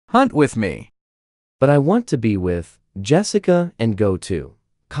Hunt with me. But I want to be with Jessica and go to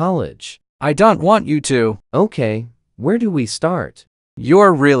college. I don't want you to. Okay, where do we start?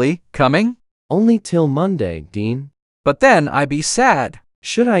 You're really coming? Only till Monday, Dean. But then I be sad.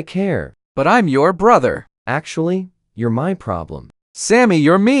 Should I care? But I'm your brother. Actually, you're my problem. Sammy,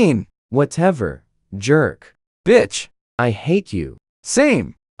 you're mean. Whatever, jerk. Bitch. I hate you.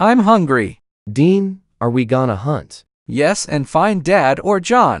 Same. I'm hungry. Dean, are we gonna hunt? Yes, and find Dad or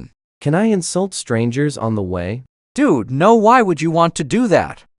John. Can I insult strangers on the way? Dude, no, why would you want to do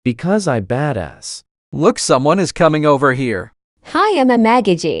that? Because I badass. Look, someone is coming over here. Hi, I'm a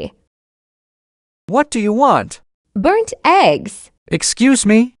Maggie. What do you want? Burnt eggs. Excuse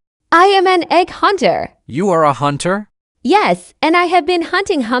me? I am an egg hunter. You are a hunter? Yes, and I have been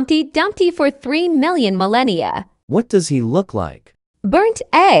hunting Humpty Dumpty for 3 million millennia. What does he look like? Burnt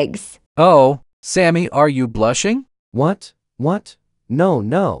eggs. Oh, Sammy, are you blushing? What? What? No,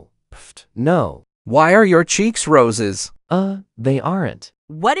 no. Pfft, no. Why are your cheeks roses? They aren't.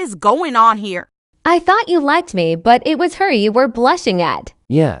 What is going on here? I thought you liked me, but it was her you were blushing at.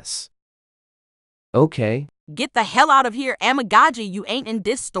 Yes. Okay. Get the hell out of here, Amagaji, you ain't in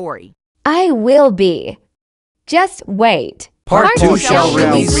this story. I will be. Just wait. Part 2 shall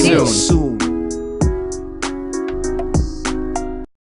release release soon.